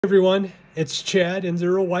Everyone, it's Chad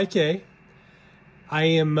N0YK. I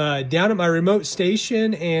am down at my remote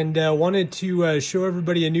station and wanted to show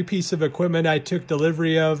everybody a new piece of equipment I took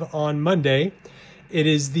delivery of on Monday. It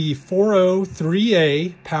is the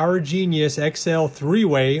 403A Power Genius XL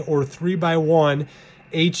 3-way or 3x1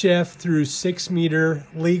 HF through 6 meter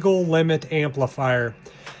legal limit amplifier.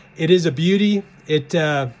 It is a beauty.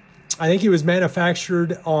 I think it was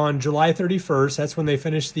manufactured on July 31st. That's when they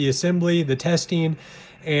finished the assembly, the testing.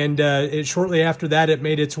 And shortly after that, it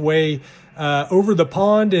made its way over the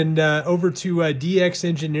pond and over to DX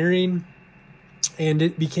Engineering, and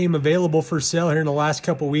it became available for sale here in the last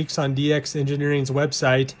couple weeks on DX Engineering's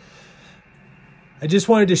website. I just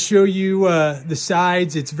wanted to show you the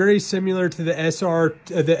sides. It's very similar to the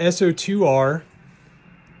SO2R.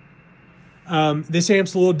 This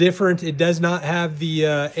amp's a little different. It does not have the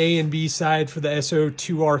A and B side for the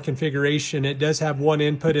SO2R configuration. It does have one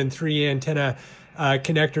input and 3 antenna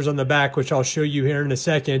connectors on the back, which I'll show you here in a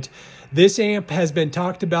second. This amp has been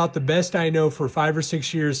talked about, the best I know, for 5 or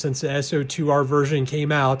 6 years since the SO2R version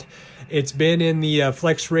came out. It's been in the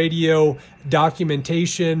Flex Radio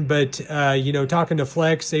documentation, but you know, talking to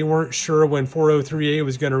Flex, they weren't sure when 403A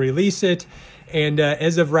was going to release it. And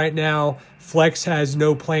as of right now, Flex has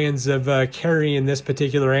no plans of carrying this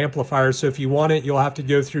particular amplifier. So if you want it, you'll have to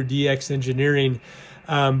go through DX Engineering.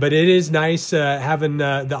 But it is nice having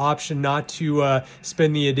the option not to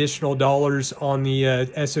spend the additional dollars on the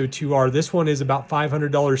SO2R. This one is about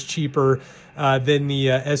 $500 cheaper than the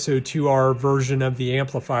SO2R version of the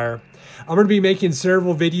amplifier. I'm going to be making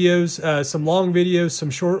several videos, some long videos, some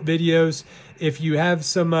short videos. If you have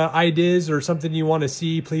some ideas or something you want to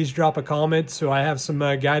see, please drop a comment so I have some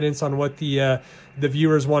guidance on what the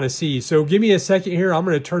viewers want to see. So give me a second here. I'm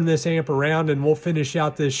going to turn this amp around and we'll finish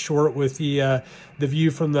out this short with the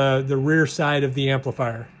view from the rear side of the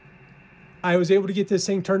amplifier. I was able to get this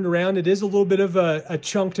thing turned around. It is a little bit of a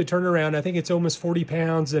chunk to turn around. I think it's almost 40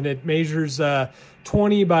 pounds and it measures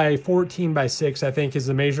 20 by 14 by 6, I think is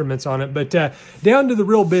the measurements on it. But down to the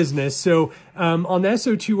real business. So on the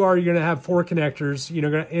SO2R, you're going to have 4 connectors. You're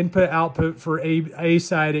going to input output for A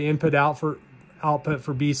side, input output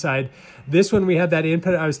for B side. This one, we have that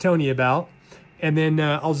input I was telling you about. And then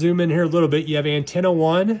I'll zoom in here a little bit. You have antenna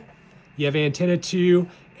 1, you have antenna 2,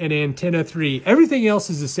 and antenna 3. Everything else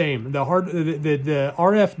is the same. The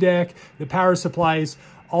RF deck, the power supplies,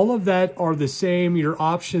 all of that are the same. Your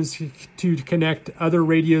options to connect other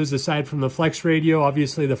radios aside from the Flex radio.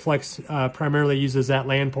 Obviously, the Flex primarily uses that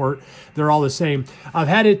LAN port. They're all the same. I've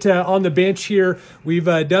had it on the bench here. We've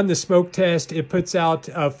done the smoke test. It puts out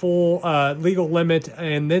a full legal limit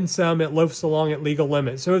and then some. It loafs along at legal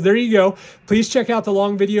limit. So there you go. Please check out the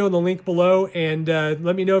long video in the link below and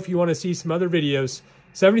let me know if you want to see some other videos.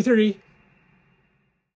 73.